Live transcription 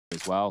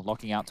as well,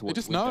 locking out towards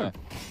just know.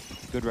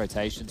 Good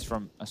rotations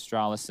from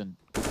Astralis and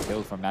good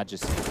kill from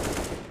Magis.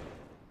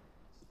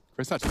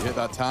 Chris actually hit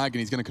that tag and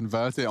he's going to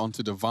convert it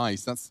onto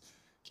Device. That's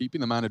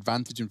keeping the man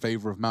advantage in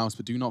favor of Mouse,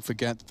 but do not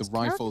forget that the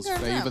rifles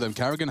favor them.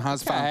 Karrigan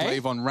has found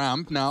Glaive on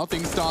ramp. Now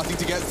things starting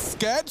to get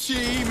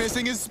sketchy.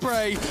 Missing his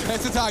spray.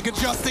 es3tag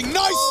adjusting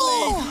nicely.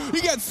 Oh!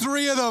 He gets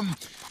 3 of them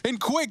in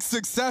quick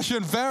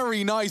succession.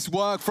 Very nice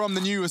work from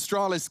the new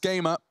Astralis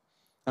gamer.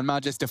 And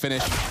Magis to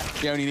finish.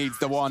 He only needs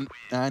the 1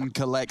 and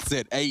collects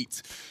it.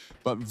 8.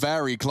 But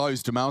very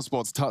close to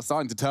Mousesports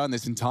starting to turn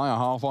this entire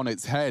half on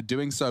its head,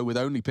 doing so with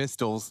only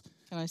pistols.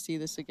 Can I see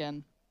this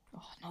again?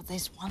 Oh, not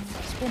this one.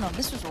 Spin on.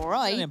 This was all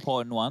right. An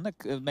important one.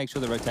 Make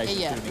sure the rotation.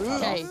 Yeah.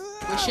 Okay.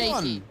 We're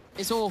shaky.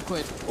 It's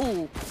awkward.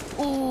 Ooh.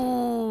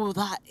 Ooh.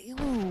 That.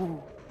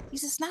 Ooh.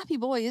 He's a snappy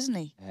boy, isn't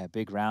he? Yeah,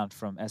 big round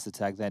from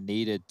es3tag there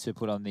needed to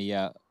put on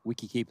the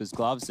Wiki Keeper's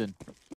gloves, and